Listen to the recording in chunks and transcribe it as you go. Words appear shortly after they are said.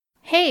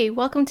Hey,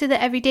 welcome to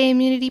the Everyday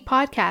Immunity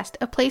Podcast,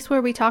 a place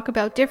where we talk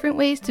about different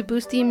ways to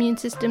boost the immune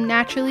system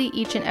naturally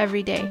each and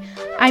every day.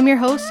 I'm your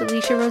host,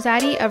 Alicia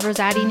Rosati of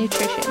Rosati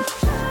Nutrition.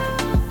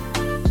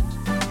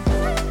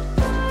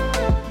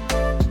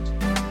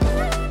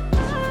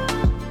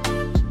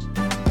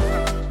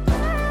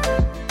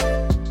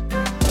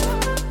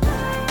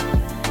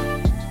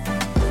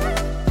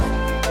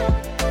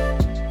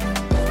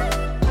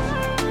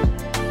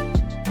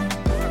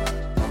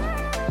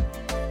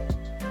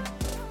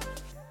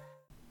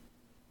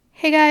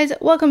 Hey guys,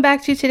 welcome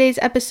back to today's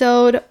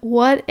episode.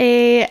 What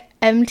a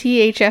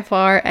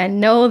MTHFR, and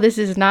no, this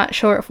is not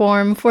short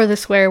form for the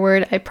swear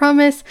word, I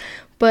promise,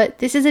 but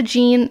this is a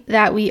gene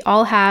that we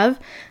all have.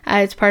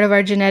 It's part of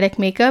our genetic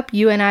makeup.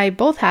 You and I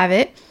both have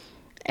it,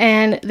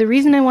 and the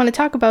reason I want to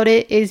talk about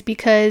it is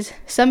because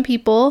some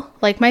people,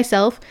 like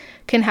myself,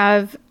 can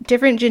have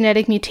different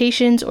genetic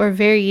mutations or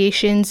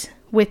variations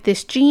with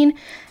this gene,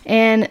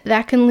 and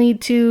that can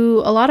lead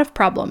to a lot of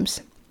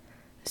problems.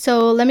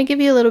 So let me give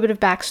you a little bit of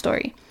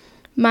backstory.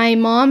 My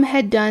mom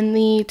had done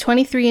the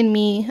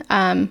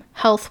 23andMe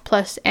Health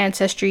Plus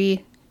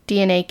Ancestry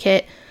DNA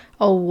kit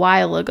a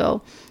while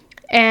ago.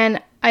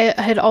 And I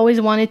had always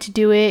wanted to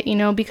do it,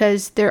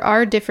 because there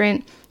are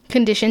different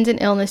conditions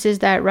and illnesses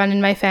that run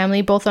in my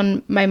family, both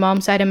on my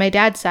mom's side and my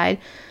dad's side.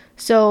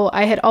 So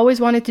I had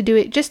always wanted to do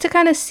it just to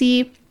kind of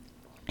see,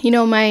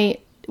 what my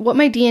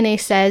DNA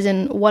says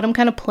and what I'm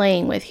kind of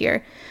playing with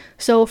here.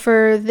 So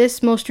for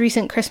this most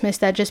recent Christmas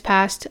that just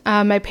passed,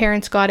 my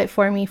parents got it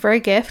for me for a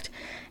gift.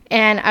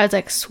 And I was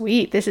like,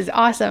 sweet, this is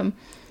awesome.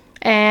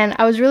 And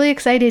I was really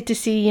excited to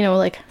see,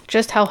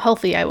 just how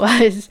healthy I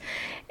was.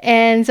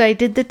 And so I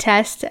did the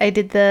test. I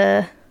did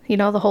the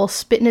whole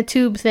spit in a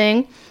tube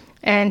thing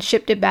and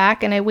shipped it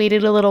back. And I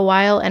waited a little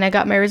while and I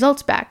got my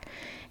results back.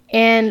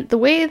 And the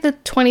way the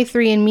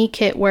 23andMe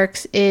kit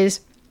works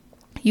is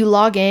you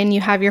log in, you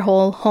have your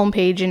whole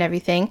homepage and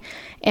everything.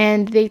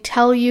 And they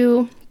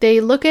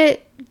look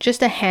at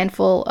just a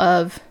handful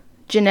of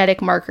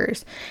genetic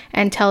markers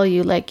and tell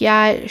you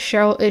it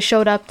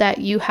showed up that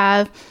you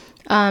have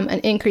an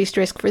increased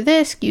risk for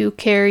this, you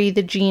carry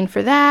the gene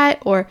for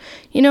that, or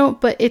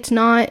but it's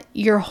not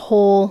your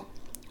whole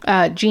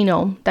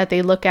genome that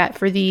they look at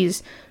for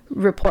these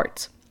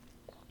reports.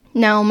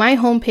 Now my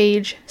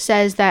homepage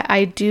says that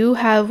I do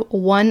have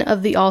one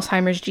of the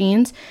Alzheimer's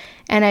genes,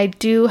 and I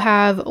do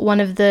have one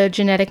of the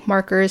genetic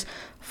markers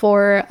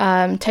for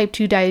type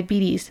 2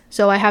 diabetes.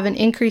 So I have an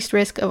increased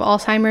risk of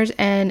Alzheimer's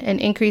and an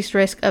increased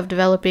risk of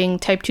developing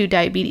type 2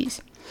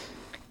 diabetes.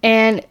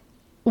 And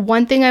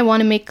one thing I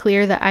want to make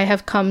clear that I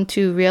have come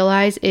to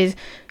realize is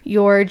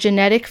your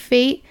genetic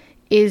fate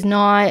it's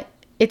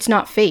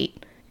not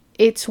fate.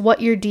 It's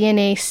what your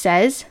DNA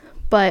says,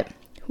 but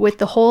with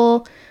the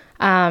whole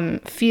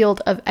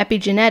field of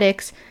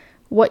epigenetics,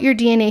 what your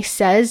DNA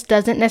says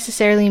doesn't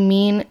necessarily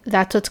mean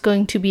that's what's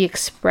going to be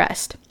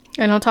expressed.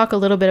 And I'll talk a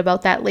little bit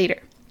about that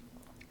later.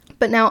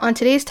 But now on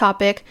today's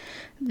topic,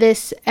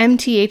 this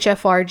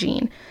MTHFR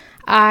gene,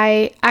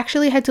 I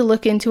actually had to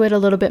look into it a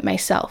little bit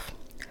myself.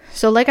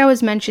 So like I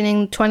was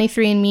mentioning,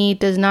 23andMe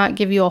does not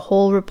give you a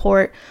whole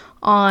report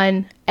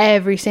on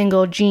every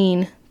single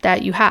gene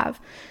that you have,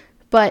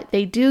 but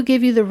they do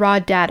give you the raw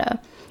data.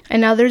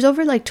 And now there's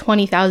over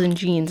 20,000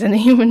 genes in the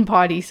human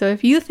body. So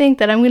if you think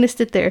that I'm going to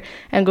sit there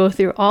and go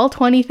through all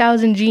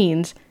 20,000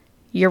 genes,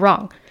 you're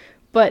wrong.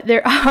 But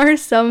there are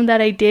some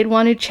that I did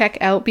want to check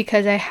out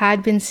because I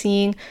had been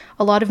seeing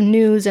a lot of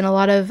news and a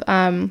lot of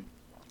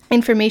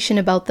information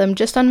about them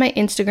just on my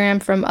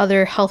Instagram from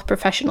other health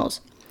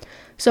professionals.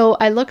 So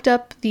I looked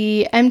up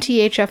the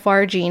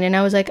MTHFR gene and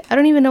I was like, I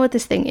don't even know what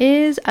this thing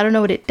is. I don't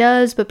know what it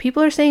does, but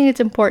people are saying it's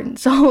important.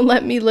 So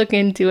let me look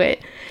into it.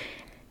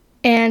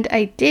 And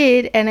I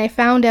did, and I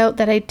found out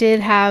that I did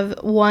have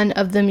one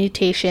of the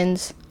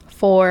mutations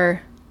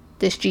for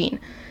this gene.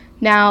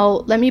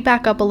 Now, let me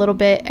back up a little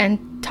bit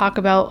and talk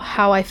about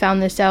how I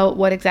found this out,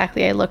 what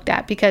exactly I looked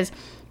at, because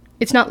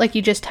it's not like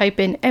you just type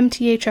in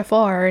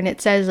MTHFR and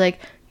it says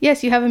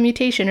yes, you have a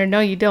mutation, or no,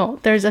 you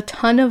don't. There's a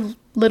ton of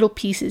little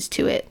pieces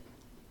to it.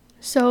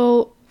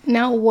 So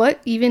now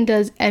what even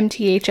does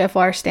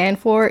MTHFR stand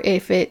for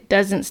if it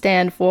doesn't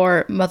stand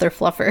for mother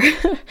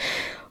fluffer?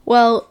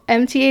 Well,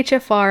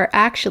 MTHFR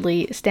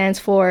actually stands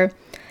for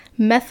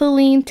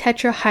methylene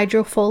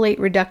tetrahydrofolate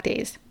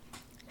reductase.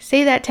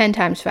 Say that 10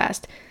 times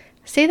fast.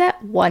 Say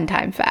that 1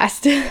 time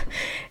fast.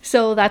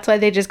 So that's why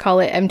they just call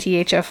it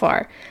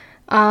MTHFR.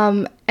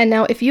 And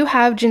now if you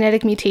have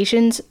genetic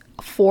mutations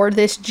for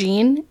this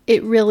gene,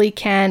 it really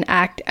can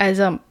act as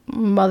a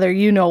mother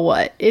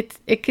you-know-what.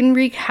 It can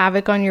wreak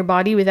havoc on your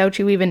body without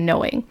you even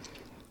knowing.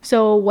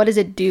 So what does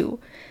it do?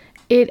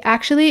 It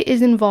actually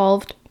is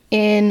involved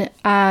in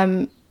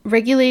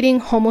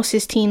regulating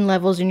homocysteine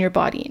levels in your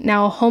body.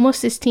 Now,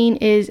 homocysteine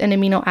is an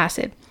amino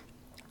acid,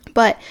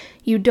 but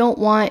you don't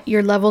want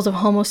your levels of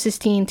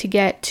homocysteine to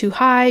get too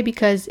high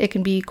because it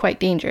can be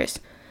quite dangerous.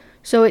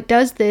 So it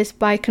does this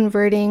by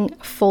converting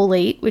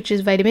folate, which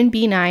is vitamin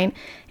B9,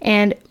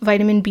 and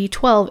vitamin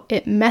B12.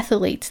 It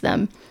methylates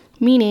them,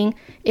 meaning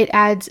it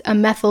adds a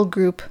methyl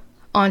group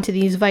onto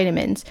these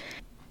vitamins.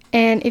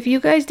 And if you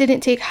guys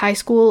didn't take high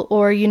school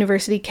or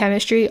university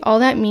chemistry, all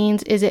that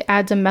means is it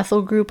adds a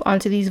methyl group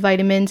onto these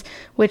vitamins,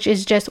 which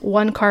is just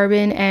 1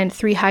 carbon and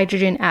 3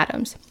 hydrogen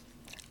atoms.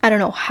 I don't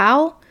know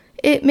how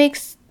it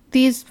makes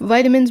these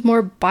vitamins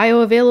more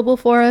bioavailable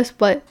for us,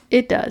 but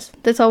it does.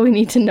 That's all we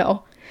need to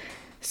know.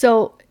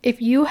 So if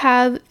you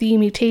have the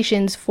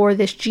mutations for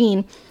this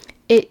gene,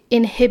 it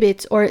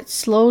inhibits or it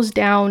slows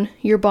down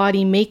your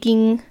body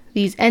making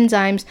these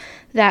enzymes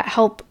that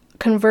help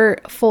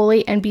convert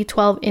folate and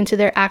B12 into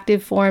their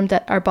active form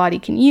that our body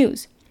can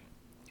use.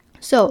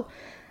 So,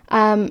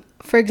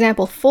 for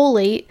example,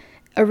 folate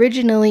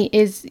originally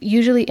is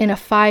usually in a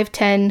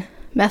 5,10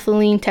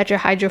 methylene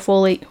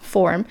tetrahydrofolate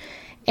form.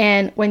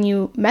 And when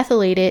you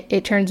methylate it,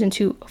 it turns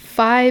into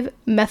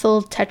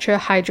 5-methyl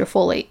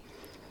tetrahydrofolate.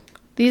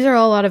 These are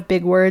all a lot of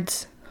big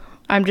words.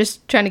 I'm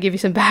just trying to give you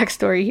some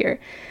backstory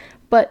here.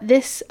 But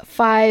this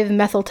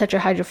 5-methyl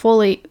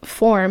tetrahydrofolate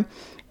form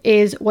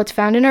is what's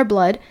found in our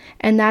blood,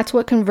 and that's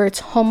what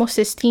converts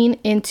homocysteine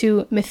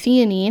into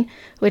methionine,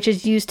 which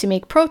is used to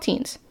make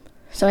proteins.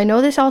 So I know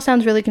this all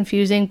sounds really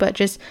confusing, but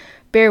just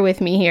bear with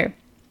me here.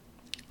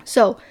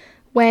 So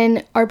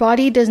when our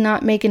body does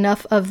not make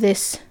enough of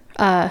this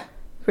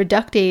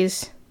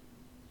reductase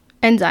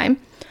enzyme,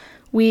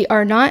 we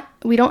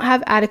don't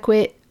have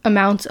adequate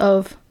amounts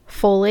of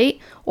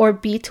folate or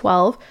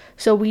B12,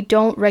 so we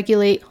don't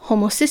regulate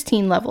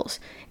homocysteine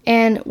levels.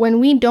 And when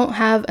we don't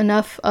have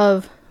enough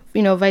of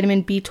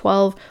vitamin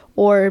B12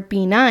 or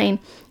B9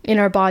 in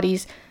our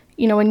bodies,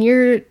 when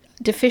you're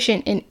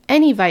deficient in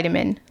any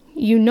vitamin,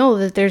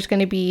 that there's going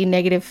to be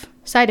negative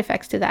side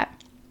effects to that.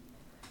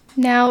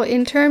 Now,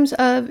 in terms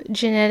of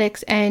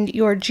genetics and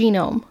your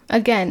genome,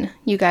 again,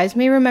 you guys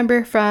may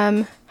remember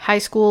from high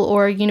school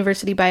or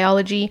university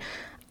biology,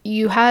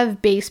 you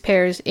have base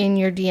pairs in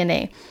your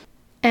DNA,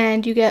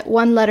 and you get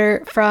 1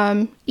 letter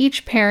from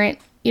each parent,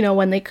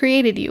 when they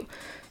created you.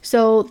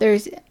 So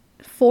there's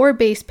 4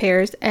 base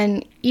pairs,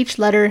 and each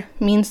letter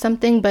means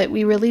something, but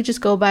we really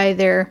just go by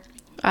their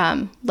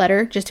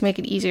letter just to make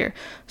it easier.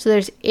 So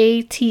there's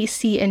A, T,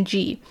 C, and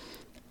G.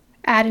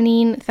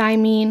 Adenine,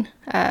 thymine,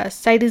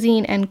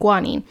 cytosine, and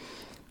guanine.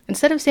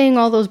 Instead of saying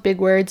all those big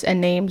words and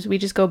names, we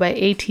just go by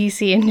A, T,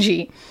 C, and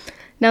G.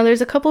 Now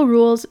there's a couple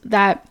rules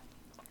that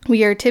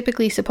we are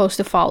typically supposed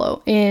to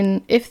follow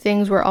if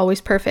things were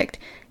always perfect.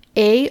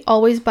 A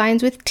always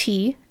binds with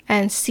T,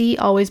 and C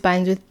always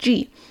binds with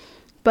G.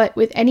 But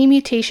with any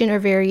mutation or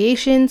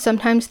variation,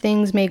 sometimes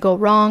things may go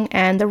wrong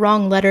and the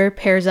wrong letter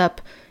pairs up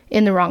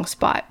in the wrong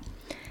spot.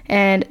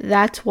 And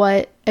that's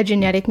what a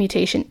genetic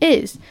mutation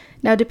is.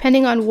 Now,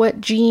 depending on what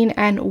gene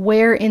and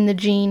where in the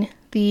gene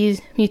these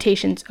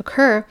mutations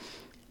occur,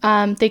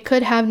 they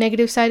could have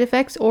negative side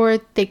effects or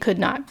they could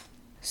not.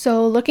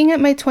 So looking at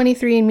my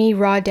 23andMe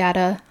raw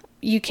data,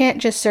 you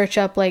can't just search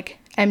up like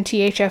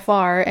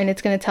MTHFR and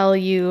it's going to tell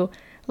you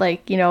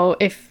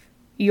if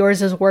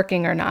yours is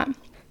working or not.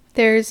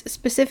 There's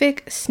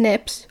specific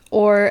SNPs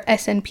or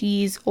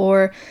SNPs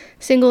or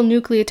single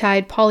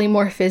nucleotide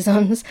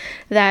polymorphisms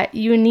that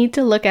you need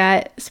to look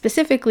at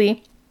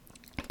specifically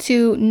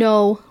to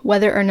know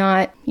whether or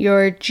not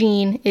your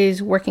gene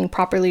is working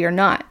properly or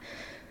not.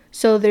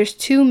 So there's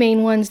 2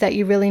 main ones that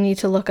you really need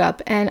to look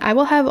up, and I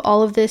will have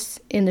all of this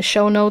in the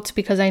show notes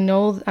because I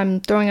know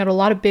I'm throwing out a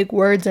lot of big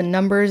words and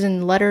numbers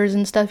and letters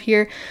and stuff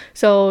here.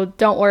 So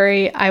don't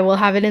worry, I will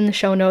have it in the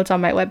show notes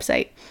on my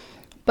website.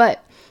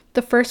 But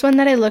the first one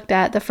that I looked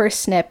at, the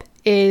first SNP,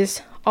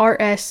 is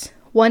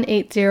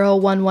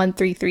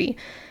RS1801133.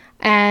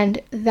 And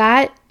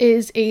that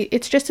is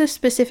it's just a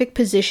specific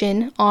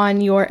position on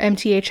your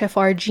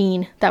MTHFR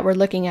gene that we're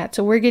looking at.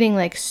 So we're getting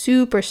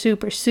super,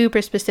 super,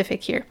 super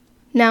specific here.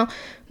 Now,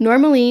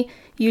 normally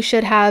you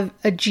should have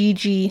a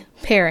GG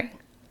pairing.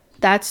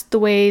 That's the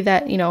way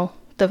that,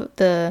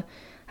 the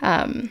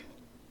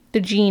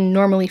gene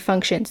normally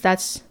functions.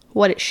 That's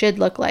what it should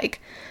look like.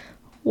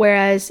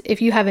 Whereas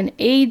if you have an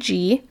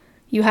AG,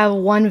 you have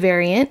 1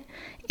 variant,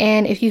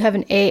 and if you have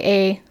an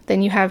AA,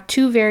 then you have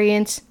 2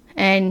 variants,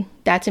 and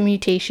that's a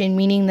mutation,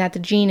 meaning that the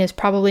gene is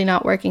probably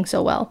not working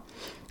so well.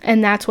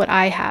 And that's what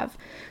I have.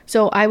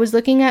 So I was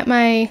looking at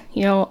my,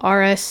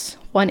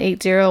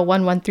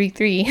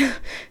 RS1801133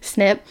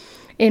 SNP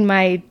in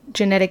my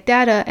genetic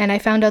data, and I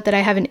found out that I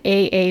have an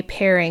AA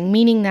pairing,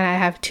 meaning that I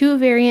have 2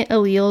 variant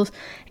alleles,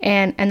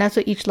 and that's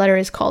what each letter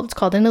is called. It's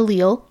called an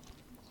allele.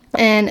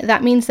 And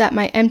that means that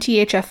my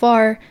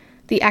MTHFR,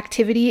 the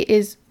activity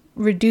is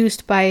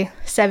reduced by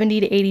 70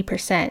 to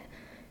 80%,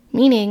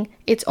 meaning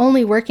it's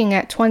only working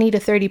at 20 to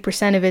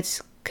 30% of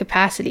its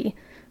capacity,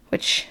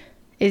 which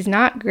is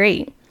not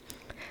great.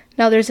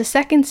 Now there's a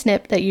second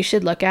SNP that you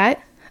should look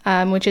at,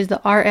 which is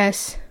the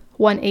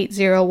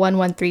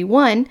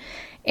RS1801131,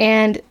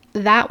 and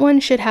that one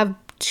should have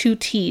 2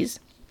 T's.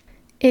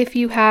 If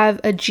you have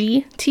a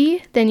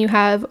GT, then you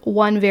have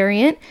 1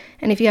 variant,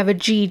 and if you have a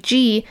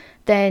GG,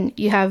 then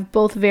you have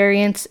both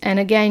variants, and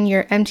again,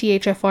 your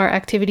MTHFR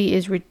activity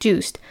is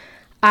reduced.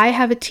 I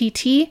have a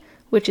TT,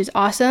 which is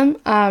awesome,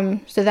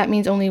 so that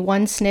means only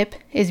 1 SNP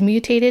is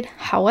mutated.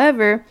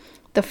 However,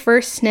 the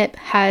first SNP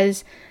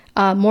has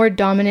a more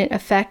dominant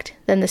effect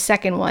than the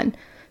second one.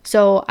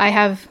 So I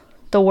have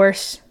the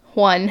worst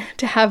one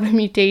to have a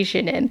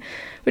mutation in,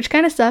 which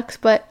kind of sucks.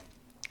 But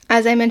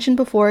as I mentioned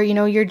before,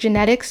 your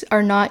genetics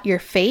are not your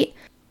fate.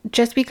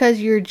 Just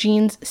because your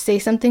genes say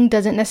something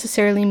doesn't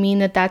necessarily mean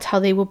that that's how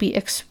they will be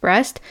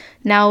expressed,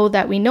 now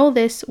that we know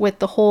this with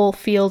the whole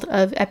field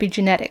of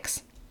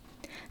epigenetics.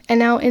 And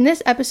now in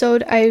this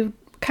episode, I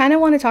kind of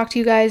want to talk to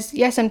you guys.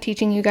 Yes, I'm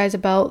teaching you guys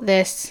about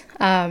this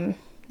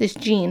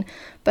gene,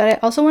 but I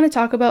also want to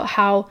talk about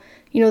how,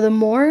 the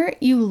more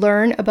you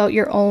learn about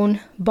your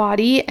own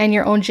body and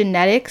your own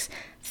genetics,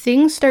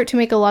 things start to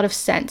make a lot of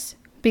sense.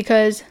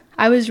 Because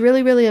I was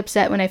really, really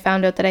upset when I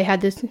found out that I had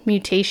this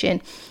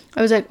mutation.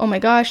 I was like, oh my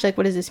gosh, like,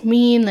 what does this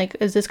mean? Like,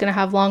 is this going to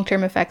have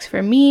long-term effects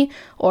for me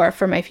or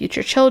for my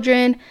future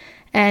children?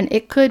 And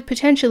it could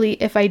potentially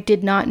if I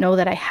did not know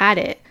that I had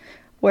it.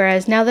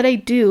 Whereas now that I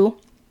do,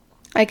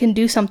 I can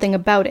do something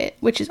about it,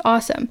 which is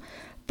awesome.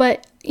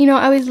 But,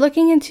 I was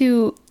looking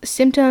into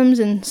symptoms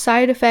and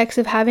side effects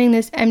of having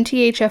this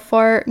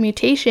MTHFR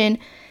mutation,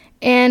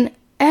 and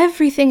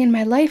everything in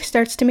my life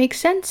starts to make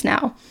sense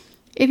now.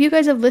 If you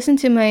guys have listened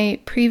to my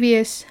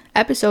previous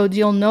episodes,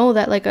 you'll know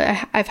that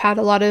I've had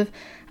a lot of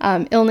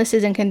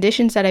illnesses and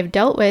conditions that I've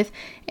dealt with,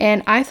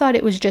 and I thought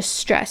it was just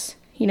stress,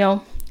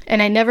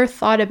 and I never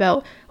thought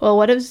about, well,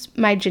 what does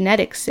my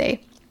genetics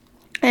say?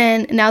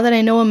 And now that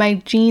I know what my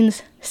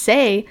genes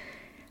say,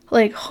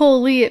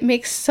 holy, it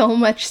makes so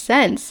much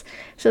sense.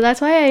 So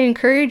that's why I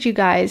encourage you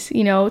guys,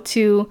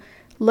 to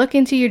look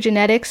into your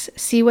genetics,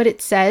 see what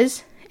it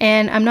says.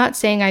 And I'm not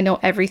saying I know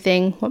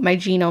everything what my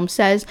genome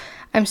says.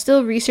 I'm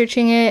still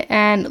researching it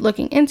and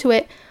looking into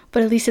it,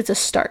 but at least it's a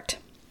start.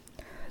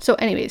 So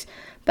anyways,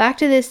 back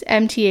to this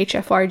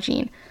MTHFR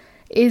gene.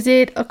 Is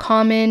it a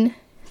common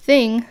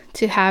thing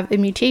to have a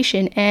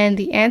mutation? And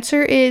the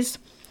answer is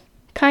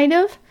kind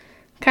of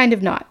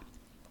not.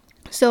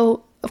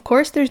 So of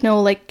course there's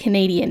no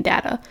Canadian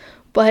data,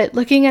 but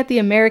looking at the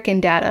American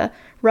data,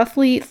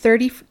 roughly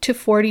 30 to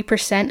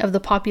 40% of the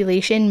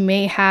population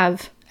may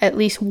have at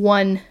least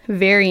one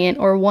variant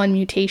or one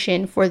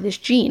mutation for this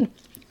gene.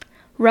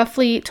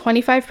 Roughly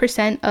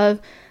 25%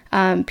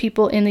 of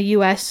people in the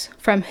US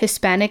from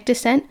Hispanic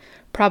descent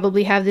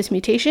probably have this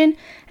mutation,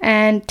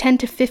 and 10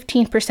 to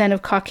 15%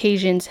 of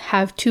Caucasians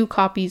have 2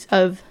 copies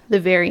of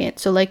the variant.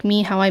 So like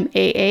me, how I'm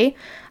AA,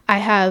 I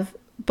have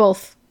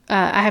both.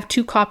 I have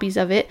 2 copies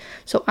of it,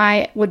 so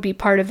I would be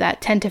part of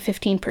that 10 to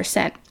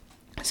 15%.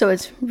 So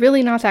it's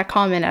really not that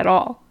common at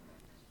all.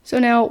 So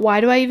now, why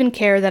do I even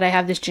care that I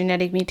have this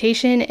genetic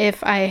mutation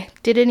if I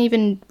didn't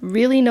even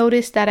really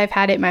notice that I've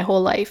had it my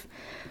whole life?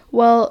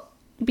 Well,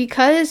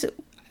 because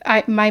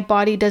my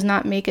body does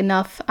not make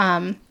enough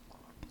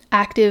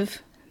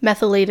active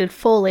methylated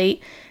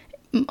folate,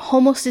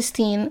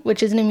 homocysteine,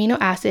 which is an amino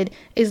acid,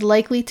 is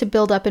likely to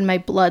build up in my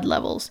blood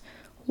levels.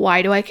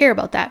 Why do I care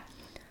about that?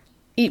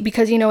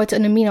 Because, it's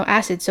an amino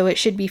acid, so it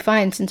should be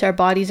fine since our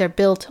bodies are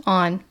built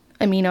on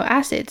amino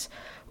acids.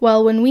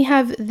 Well, when we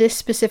have this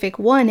specific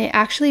one, it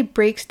actually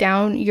breaks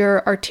down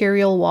your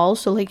arterial wall,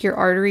 so your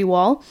artery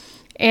wall,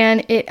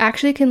 and it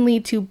actually can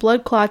lead to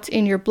blood clots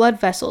in your blood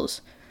vessels.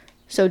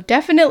 So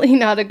definitely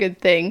not a good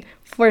thing,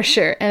 for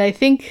sure. And I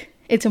think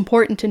it's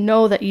important to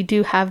know that you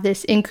do have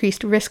this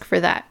increased risk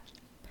for that.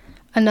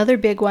 Another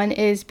big one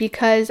is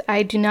because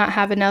I do not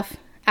have enough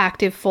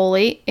active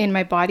folate in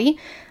my body,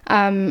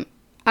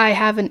 I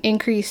have an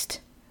increased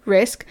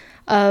risk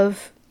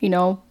of,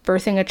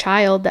 birthing a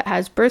child that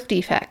has birth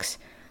defects.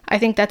 I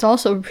think that's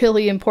also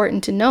really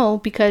important to know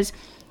because,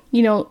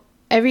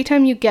 every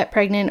time you get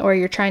pregnant or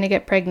you're trying to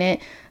get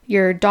pregnant,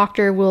 your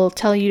doctor will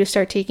tell you to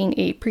start taking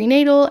a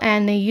prenatal,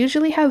 and they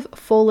usually have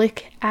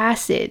folic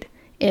acid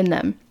in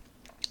them.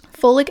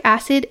 Folic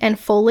acid and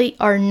folate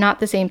are not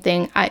the same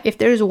thing. If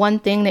there's one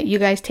thing that you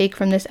guys take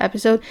from this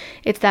episode,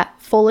 it's that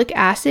folic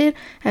acid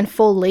and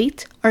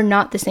folate are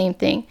not the same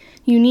thing.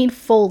 You need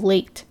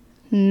folate,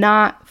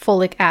 not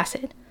folic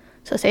acid.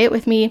 So say it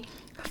with me,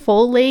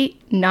 folate,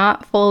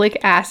 not folic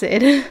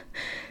acid.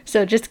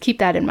 So just keep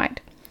that in mind.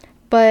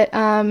 But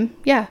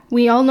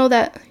we all know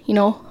that,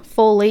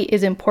 folate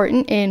is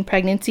important in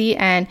pregnancy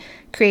and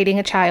creating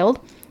a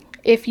child.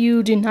 If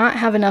you do not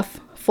have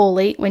enough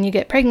folate when you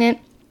get pregnant,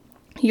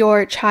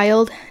 your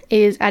child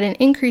is at an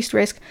increased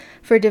risk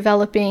for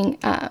developing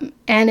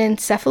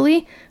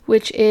anencephaly,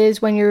 which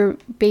is when your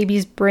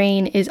baby's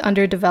brain is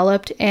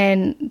underdeveloped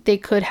and they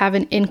could have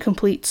an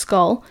incomplete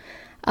skull.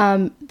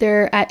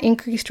 They're at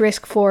increased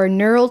risk for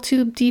neural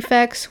tube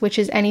defects, which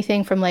is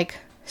anything from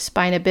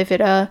spina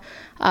bifida.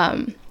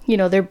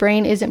 Their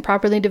brain isn't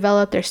properly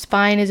developed, their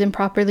spine isn't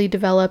properly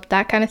developed,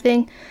 that kind of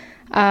thing.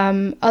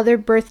 Other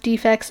birth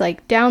defects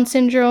like Down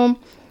syndrome.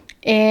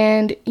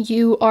 And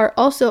you are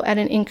also at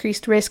an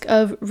increased risk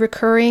of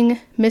recurring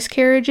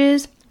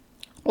miscarriages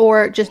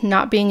or just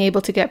not being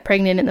able to get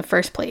pregnant in the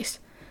first place.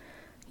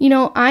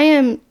 I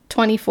am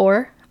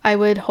 24. I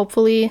would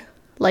hopefully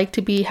like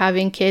to be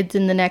having kids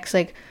in the next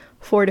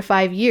 4 to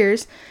 5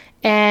 years.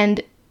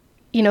 And,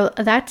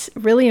 that's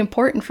really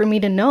important for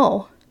me to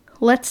know.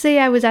 let's say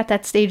I was at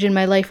that stage in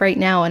my life right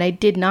now and I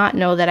did not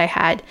know that I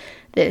had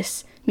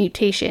this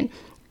mutation,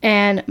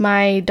 and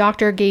my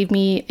doctor gave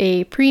me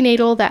a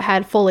prenatal that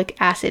had folic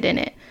acid in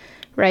it,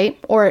 right?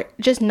 Or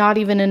just not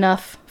even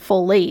enough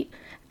folate,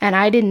 and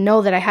I didn't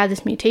know that I had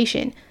this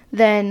mutation,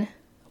 then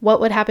what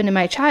would happen to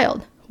my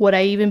child? Would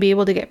I even be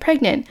able to get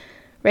pregnant,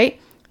 right?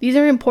 These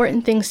are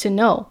important things to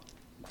know.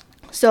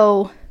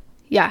 So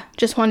yeah,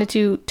 just wanted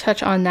to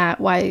touch on that,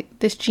 why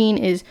this gene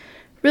is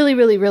really,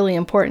 really, really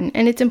important.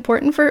 And it's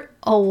important for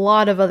a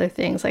lot of other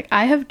things. Like,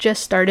 I have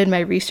just started my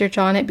research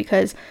on it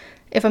because,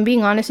 if I'm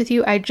being honest with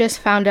you, I just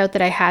found out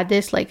that I had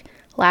this like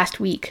last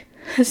week.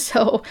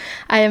 So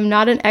I am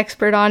not an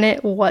expert on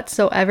it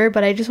whatsoever,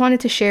 but I just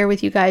wanted to share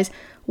with you guys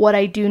what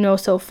I do know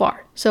so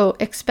far. So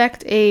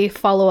expect a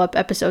follow-up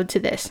episode to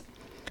this.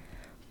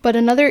 But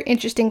another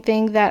interesting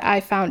thing that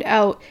I found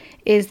out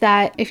is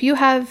that if you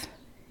have,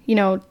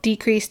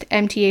 decreased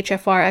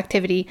MTHFR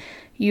activity,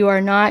 you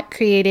are not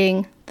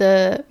creating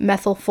the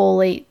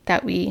methylfolate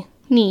that we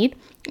need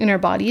in our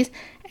bodies.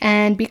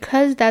 And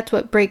because that's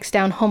what breaks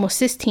down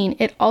homocysteine,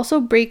 it also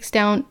breaks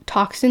down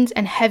toxins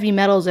and heavy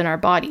metals in our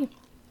body.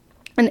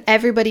 And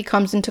everybody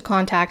comes into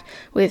contact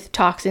with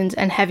toxins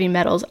and heavy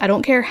metals. I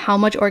don't care how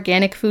much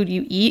organic food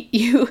you eat.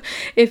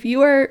 If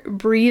you are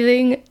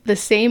breathing the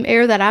same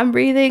air that I'm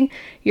breathing,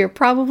 you're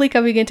probably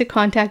coming into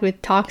contact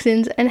with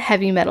toxins and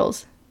heavy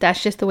metals.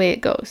 That's just the way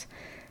it goes.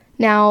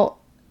 Now,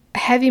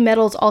 heavy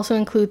metals also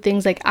include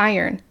things like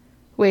iron,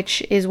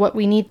 which is what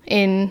we need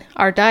in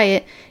our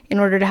diet in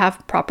order to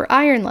have proper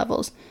iron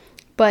levels.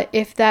 But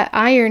if that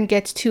iron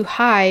gets too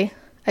high,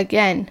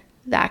 again,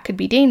 that could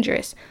be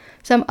dangerous.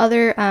 Some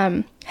other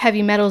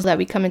heavy metals that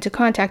we come into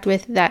contact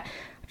with that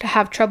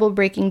have trouble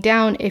breaking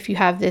down if you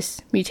have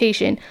this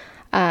mutation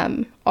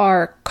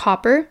are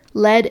copper,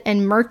 lead,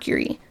 and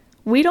mercury.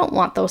 We don't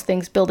want those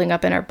things building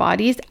up in our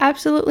bodies.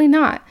 Absolutely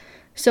not.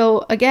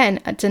 So again,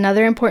 it's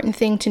another important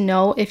thing to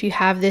know if you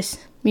have this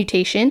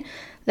mutation,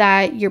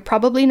 that you're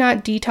probably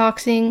not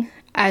detoxing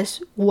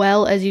as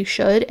well as you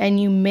should, and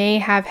you may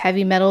have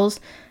heavy metals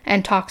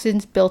and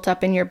toxins built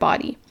up in your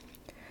body.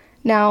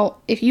 Now,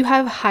 if you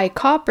have high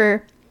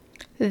copper,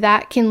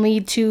 that can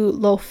lead to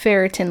low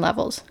ferritin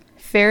levels.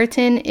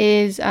 Ferritin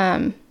is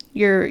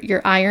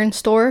your iron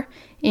store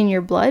in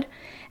your blood.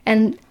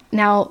 And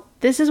now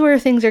this is where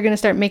things are going to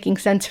start making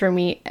sense for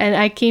me. And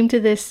I came to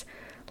this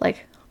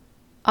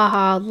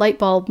aha light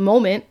bulb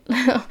moment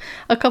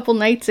a couple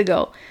nights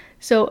ago.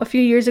 So a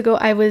few years ago,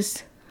 I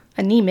was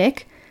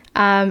anemic,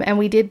 and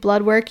we did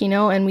blood work,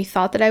 and we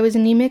thought that I was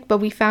anemic, but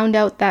we found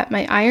out that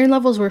my iron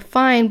levels were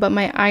fine, but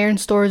my iron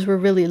stores were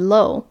really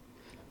low.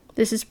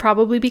 This is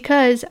probably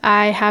because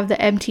I have the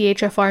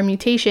MTHFR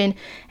mutation,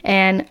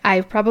 and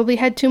I probably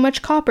had too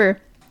much copper,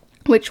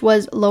 which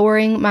was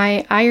lowering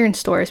my iron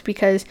stores,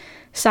 because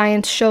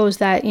science shows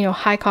that,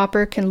 high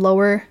copper can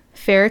lower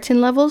ferritin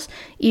levels,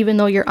 even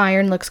though your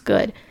iron looks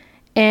good.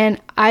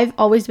 And I've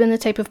always been the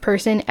type of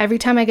person, every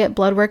time I get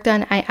blood work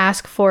done, I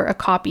ask for a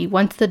copy.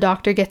 Once the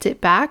doctor gets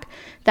it back,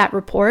 that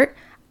report,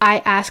 I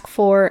ask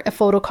for a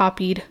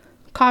photocopied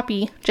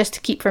copy just to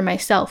keep for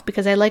myself,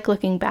 because I like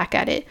looking back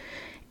at it.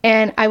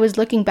 And I was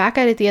looking back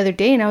at it the other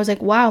day and I was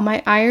like, wow,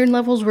 my iron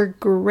levels were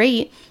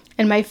great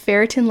and my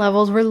ferritin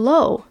levels were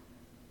low.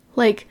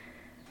 Like,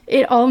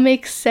 it all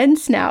makes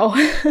sense now.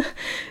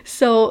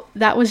 So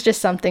that was just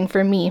something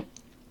for me.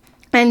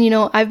 And,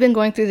 I've been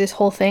going through this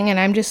whole thing and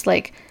I'm just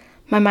like,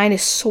 my mind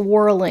is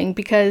swirling,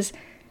 because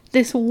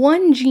this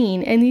one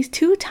gene and these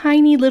two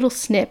tiny little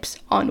snips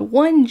on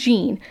one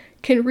gene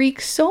can wreak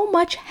so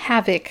much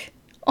havoc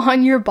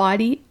on your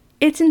body.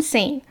 It's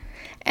insane.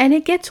 And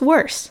it gets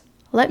worse.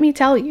 Let me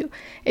tell you,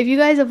 if you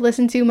guys have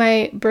listened to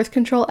my birth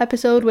control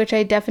episode, which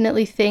I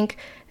definitely think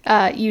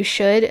you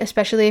should,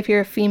 especially if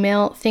you're a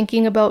female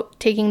thinking about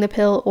taking the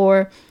pill,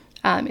 or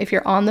if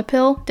you're on the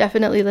pill,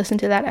 definitely listen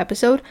to that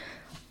episode.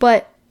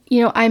 But,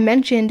 I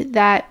mentioned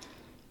that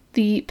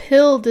the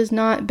pill does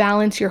not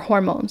balance your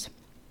hormones.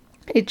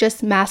 It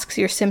just masks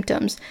your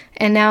symptoms.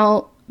 And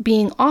now,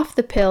 being off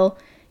the pill,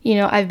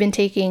 I've been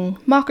taking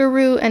maca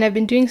root and I've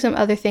been doing some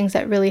other things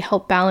that really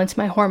help balance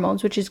my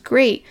hormones, which is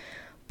great.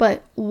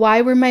 But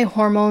why were my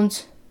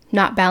hormones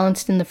not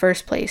balanced in the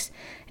first place?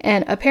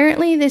 And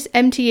apparently this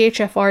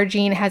MTHFR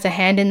gene has a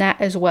hand in that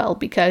as well,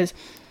 because,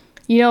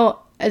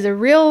 as a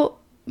real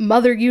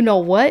mother,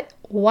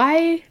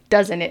 why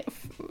doesn't it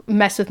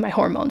mess with my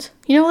hormones?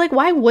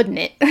 Why wouldn't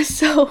it?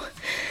 So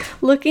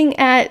looking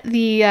at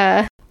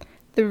the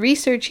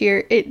research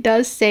here, it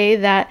does say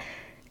that,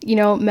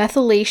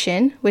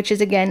 methylation, which is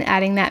again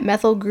adding that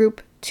methyl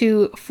group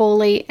to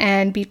folate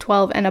and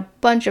B12 and a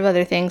bunch of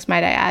other things,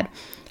 might I add,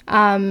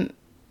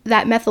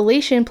 that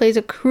methylation plays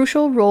a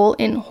crucial role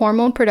in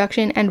hormone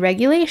production and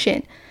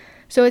regulation.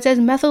 So it says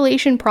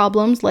methylation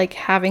problems, like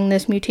having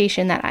this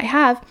mutation that I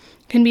have,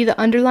 can be the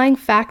underlying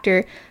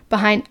factor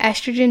behind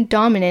estrogen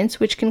dominance,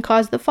 which can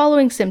cause the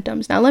following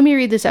symptoms. Now let me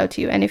read this out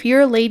to you. And if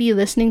you're a lady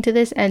listening to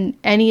this and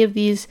any of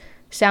these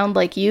sound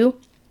like you,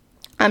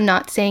 I'm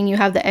not saying you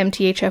have the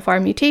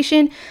MTHFR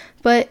mutation,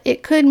 but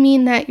it could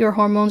mean that your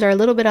hormones are a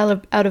little bit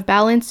out of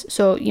balance.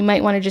 So you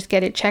might want to just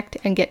get it checked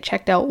and get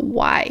checked out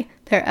why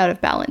they're out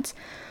of balance.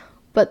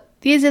 But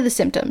these are the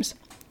symptoms: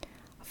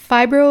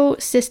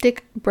 fibrocystic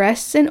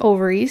breasts and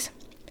ovaries,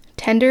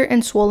 tender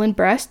and swollen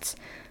breasts,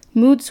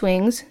 mood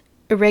swings,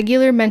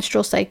 irregular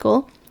menstrual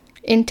cycle,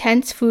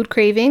 intense food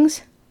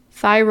cravings,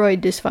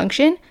 thyroid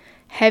dysfunction,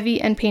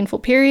 heavy and painful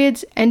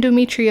periods,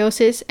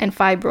 endometriosis, and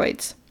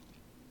fibroids.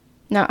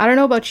 Now, I don't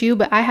know about you,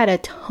 but I had a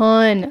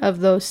ton of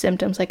those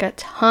symptoms, like a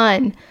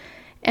ton.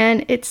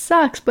 And it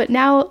sucks, but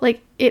now,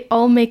 like, it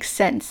all makes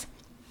sense.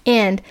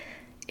 And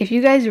if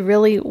you guys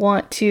really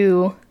want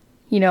to,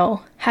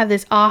 have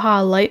this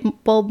aha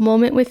light bulb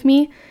moment with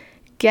me,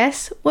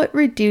 guess what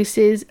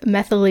reduces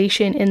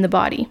methylation in the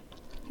body?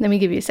 Let me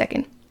give you a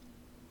second.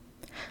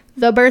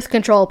 The birth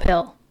control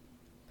pill.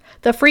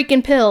 The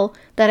freaking pill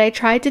that I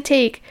tried to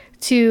take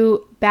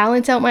to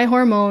balance out my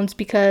hormones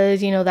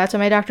because, that's what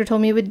my doctor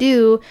told me it would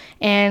do,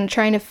 and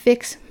trying to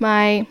fix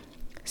my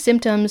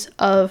symptoms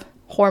of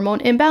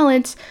hormone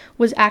imbalance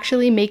was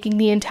actually making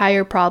the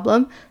entire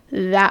problem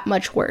that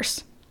much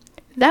worse.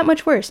 That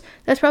much worse.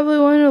 That's probably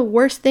one of the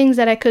worst things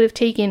that I could have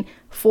taken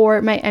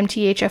for my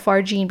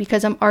MTHFR gene,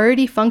 because I'm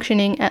already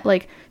functioning at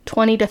like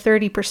 20 to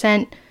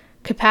 30%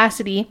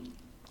 capacity,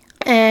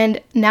 and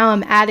now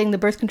I'm adding the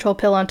birth control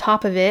pill on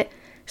top of it.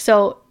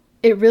 So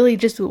it really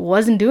just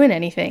wasn't doing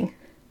anything.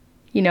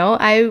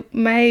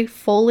 My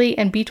folate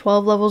and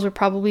B12 levels were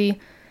probably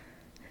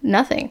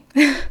nothing.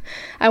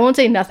 I won't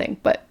say nothing,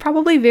 but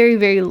probably very,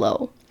 very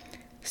low.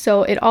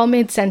 So it all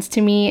made sense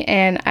to me,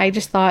 and I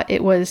just thought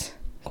it was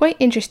quite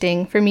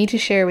interesting for me to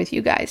share with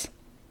you guys.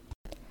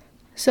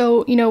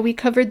 So, we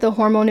covered the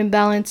hormone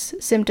imbalance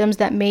symptoms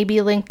that may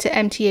be linked to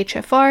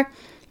MTHFR,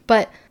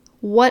 but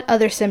what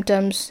other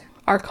symptoms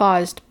are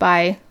caused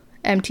by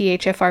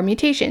MTHFR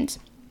mutations?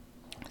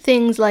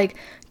 Things like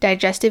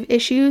digestive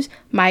issues,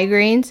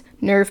 migraines,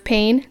 nerve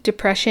pain,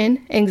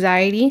 depression,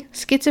 anxiety,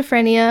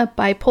 schizophrenia,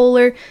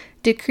 bipolar,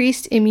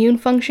 decreased immune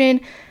function,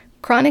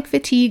 chronic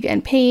fatigue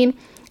and pain,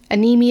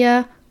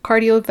 anemia,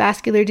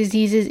 cardiovascular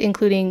diseases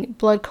including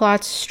blood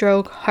clots,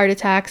 stroke, heart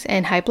attacks,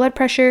 and high blood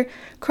pressure,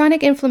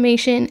 chronic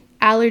inflammation,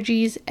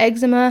 allergies,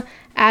 eczema,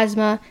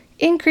 asthma,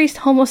 increased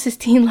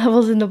homocysteine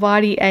levels in the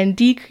body, and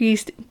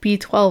decreased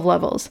B12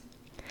 levels.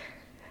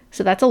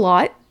 So that's a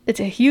lot. It's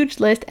a huge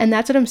list, and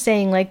that's what I'm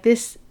saying. Like,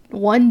 this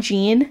one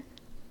gene,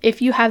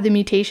 if you have the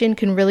mutation,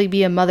 can really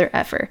be a mother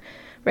effer,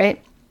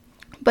 right?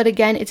 But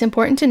again, it's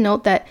important to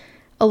note that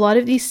a lot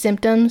of these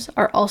symptoms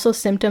are also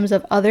symptoms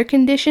of other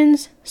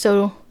conditions.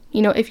 So,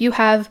 if you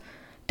have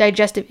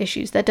digestive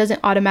issues, that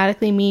doesn't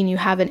automatically mean you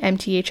have an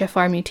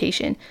MTHFR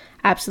mutation.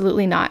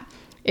 Absolutely not.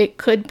 It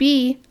could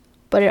be,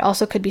 but it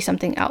also could be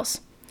something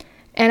else.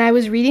 And I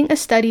was reading a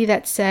study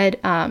that said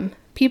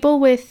people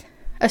with,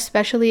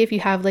 especially if you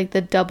have like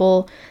the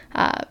double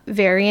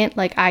variant,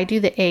 like I do,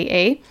 the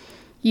AA,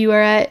 you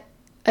are at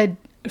a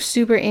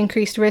super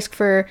increased risk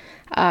for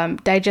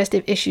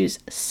digestive issues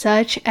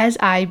such as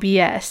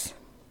IBS.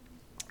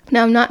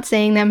 Now, I'm not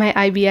saying that my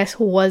IBS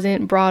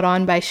wasn't brought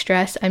on by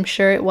stress. I'm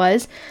sure it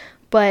was,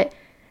 but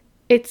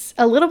it's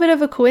a little bit of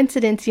a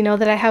coincidence,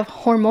 that I have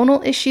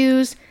hormonal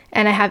issues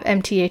and I have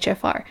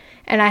MTHFR,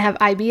 and I have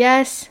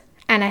IBS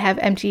and I have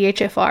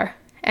MTHFR,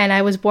 and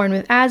I was born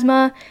with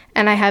asthma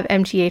and I have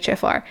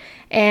MTHFR,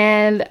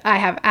 and I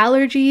have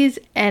allergies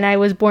and I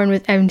was born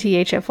with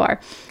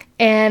MTHFR,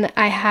 and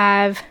I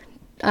have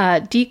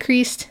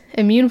decreased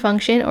immune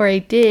function, or I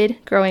did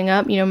growing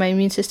up. My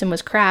immune system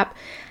was crap,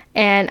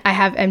 and I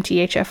have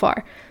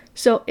MTHFR.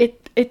 So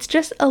it's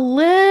just a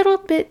little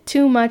bit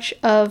too much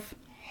of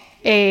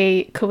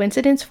a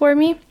coincidence for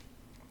me.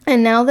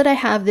 And now that I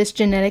have this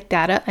genetic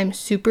data, I'm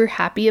super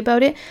happy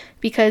about it,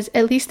 because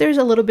at least there's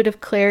a little bit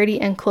of clarity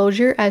and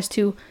closure as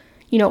to,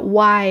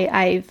 why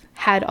I've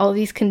had all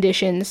these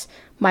conditions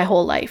my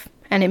whole life.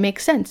 And it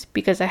makes sense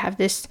because I have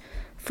this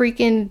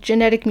freaking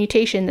genetic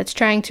mutation that's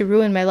trying to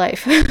ruin my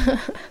life.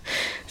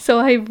 So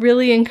I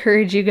really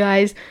encourage you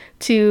guys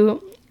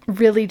to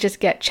really just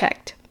get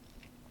checked.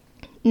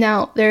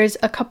 Now, there's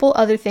a couple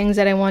other things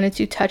that I wanted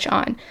to touch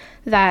on,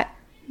 that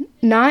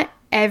not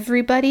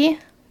everybody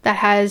that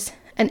has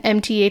an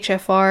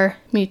MTHFR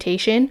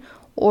mutation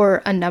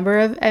or a number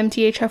of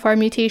MTHFR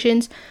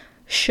mutations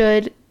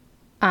should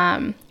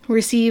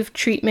receive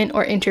treatment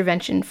or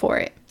intervention for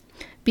it,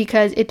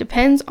 because it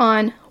depends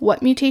on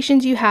what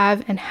mutations you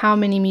have and how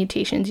many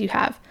mutations you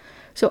have.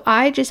 So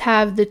I just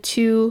have the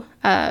two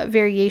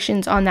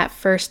variations on that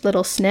first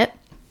little SNP,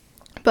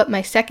 but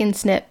my second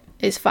SNP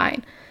is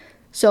fine.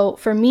 So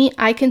for me,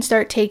 I can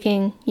start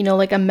taking,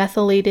 like a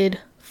methylated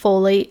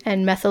folate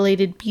and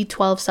methylated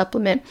B12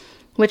 supplement,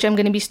 which I'm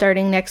going to be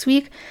starting next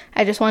week.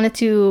 I just wanted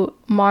to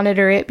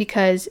monitor it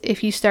because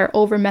if you start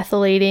over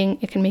methylating,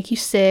 it can make you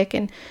sick,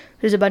 and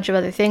there's a bunch of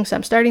other things. So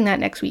I'm starting that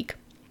next week.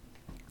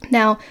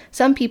 Now,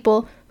 some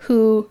people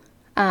who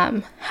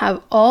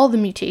have all the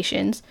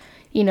mutations,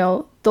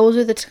 those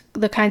are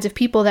the kinds of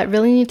people that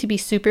really need to be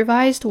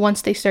supervised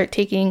once they start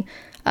taking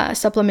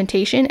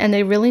supplementation, and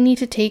they really need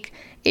to take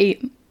a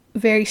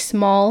very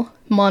small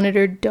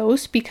monitored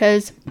dose,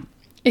 because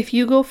if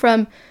you go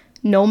from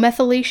no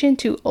methylation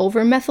to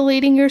over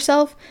methylating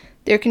yourself,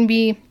 there can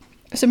be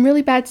some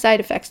really bad side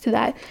effects to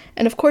that.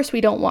 And of course,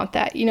 we don't want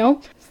that, you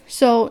know?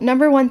 So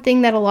number one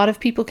thing that a lot of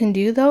people can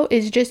do though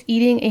is just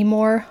eating a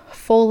more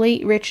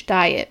folate rich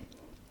diet.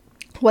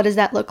 What does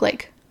that look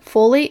like?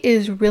 Folate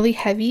is really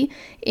heavy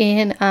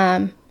in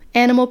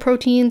animal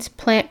proteins,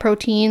 plant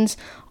proteins,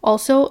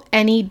 also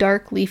any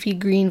dark leafy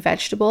green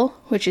vegetable,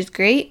 which is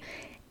great.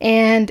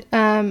 And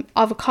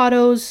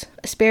avocados,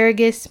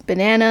 asparagus,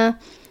 banana,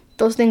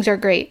 those things are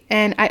great.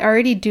 And I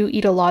already do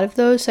eat a lot of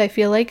those, so I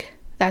feel like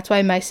that's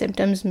why my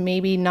symptoms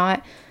maybe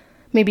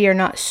are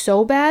not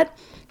so bad,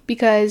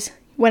 because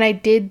when I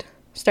did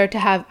start to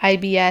have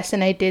IBS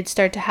and I did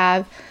start to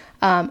have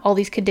all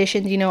these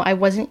conditions, you know, I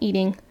wasn't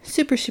eating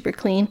super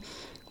clean.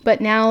 But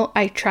now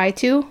I try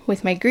to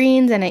with my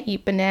greens, and I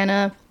eat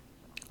banana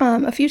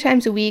a few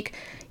times a week.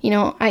 You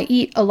know, I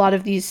eat a lot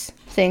of these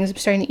things. I'm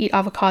starting to eat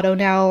avocado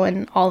now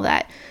and all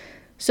that.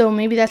 So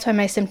maybe that's why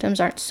my symptoms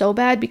aren't so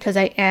bad, because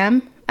I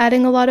am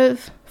adding a lot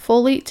of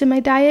folate to my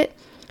diet.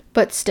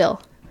 But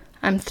still,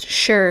 I'm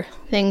sure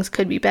things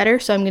could be better,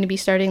 so I'm going to be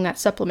starting that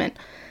supplement.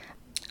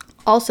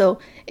 Also,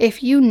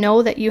 if you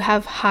know that you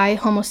have high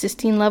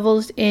homocysteine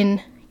levels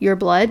in your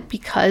blood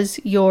because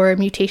your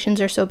mutations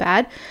are so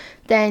bad,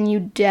 then you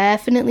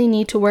definitely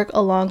need to work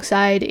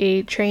alongside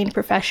a trained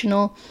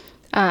professional,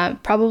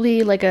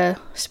 probably like a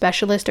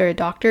specialist or a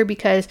doctor,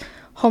 because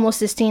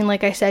homocysteine,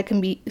 like I said, can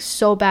be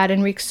so bad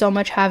and wreak so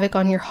much havoc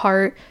on your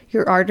heart,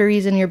 your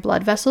arteries, and your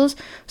blood vessels.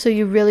 So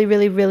you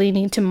really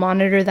need to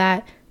monitor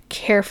that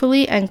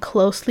carefully and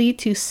closely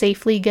to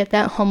safely get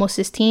that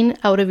homocysteine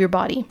out of your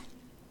body.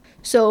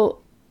 So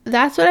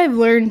that's what I've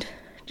learned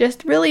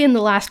just really in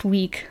the last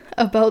week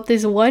about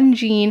this one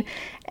gene,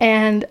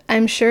 and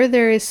I'm sure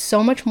there is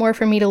so much more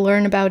for me to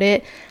learn about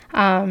it,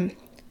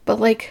 but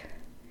like,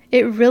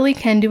 it really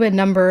can do a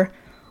number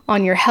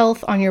on your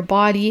health, on your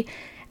body,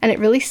 and it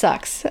really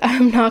sucks.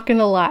 I'm not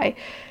gonna lie.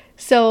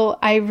 So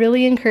I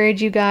really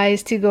encourage you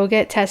guys to go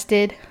get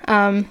tested.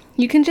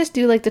 You can just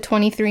do like the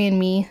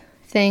 23andMe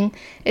thing.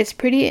 It's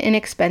pretty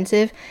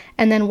inexpensive,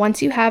 and then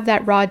once you have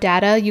that raw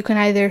data, you can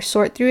either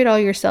sort through it all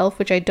yourself,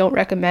 which I don't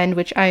recommend,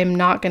 which I am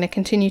not going to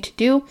continue to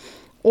do,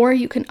 or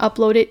you can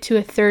upload it to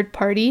a third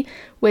party,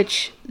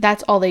 which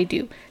that's all they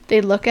do.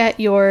 They look at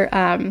your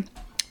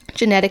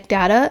genetic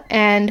data,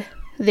 and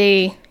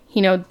they,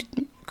 you know,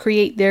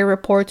 create their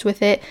reports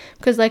with it,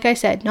 because like I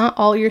said, not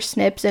all your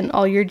SNPs and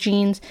all your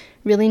genes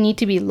really need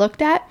to be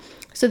looked at.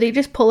 So they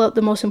just pull out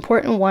the most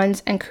important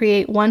ones and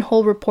create one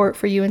whole report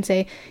for you and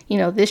say, you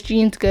know, this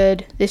gene's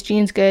good, this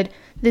gene's good,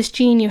 this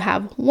gene you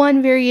have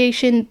one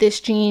variation, this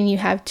gene you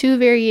have two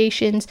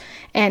variations,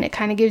 and it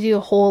kind of gives you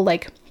a whole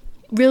like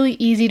really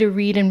easy to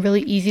read and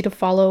really easy to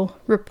follow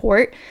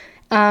report.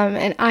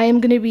 And I am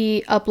going to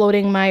be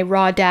uploading my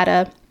raw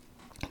data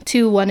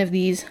to one of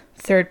these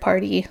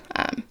third-party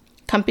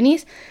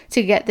companies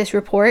to get this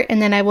report,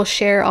 and then I will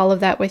share all of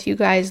that with you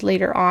guys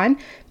later on,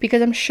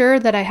 because I'm sure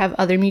that I have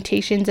other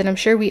mutations, and I'm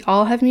sure we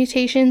all have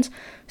mutations.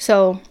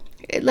 So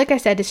like I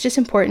said, it's just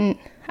important,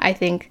 I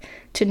think,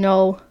 to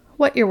know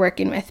what you're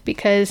working with,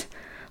 because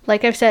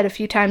like I've said a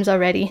few times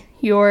already,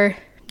 your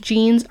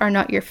genes are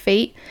not your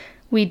fate.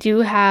 We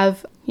do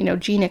have, you know,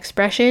 gene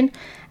expression,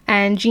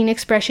 and gene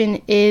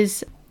expression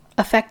is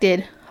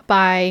affected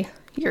by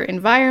your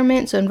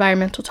environment, so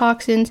environmental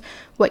toxins,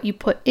 what you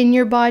put in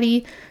your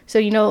body. So,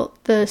 you know,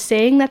 the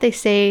saying that they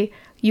say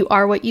you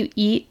are what you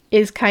eat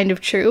is kind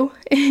of true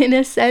in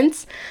a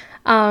sense.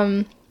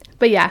 But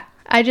yeah,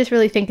 I just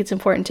really think it's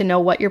important to know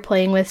what you're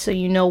playing with, so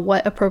you know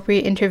what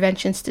appropriate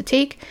interventions to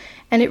take.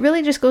 And it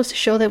really just goes to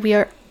show that we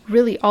are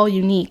really all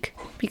unique,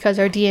 because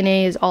our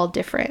DNA is all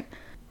different.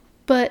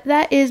 But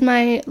that is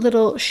my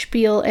little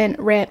spiel and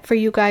rant for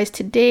you guys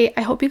today.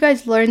 I hope you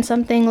guys learned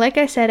something. Like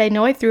I said, I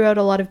know I threw out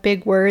a lot of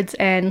big words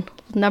and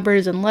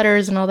numbers and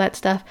letters and all that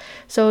stuff.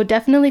 So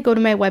definitely go to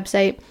my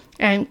website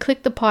and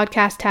click the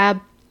podcast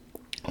tab.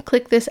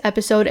 Click this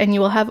episode and you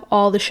will have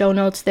all the show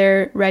notes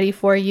there ready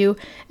for you.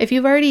 If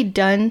you've already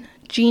done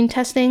gene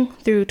testing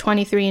through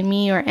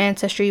 23andMe or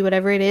Ancestry,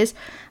 whatever it is,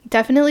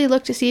 definitely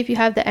look to see if you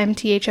have the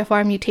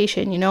MTHFR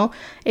mutation. You know,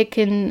 it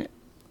can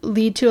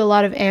lead to a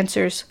lot of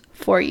answers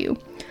for you.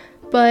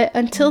 But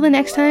until the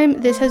next time,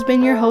 this has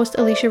been your host,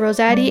 Alicia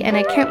Rosati, and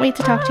I can't wait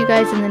to talk to you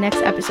guys in the next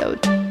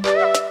episode.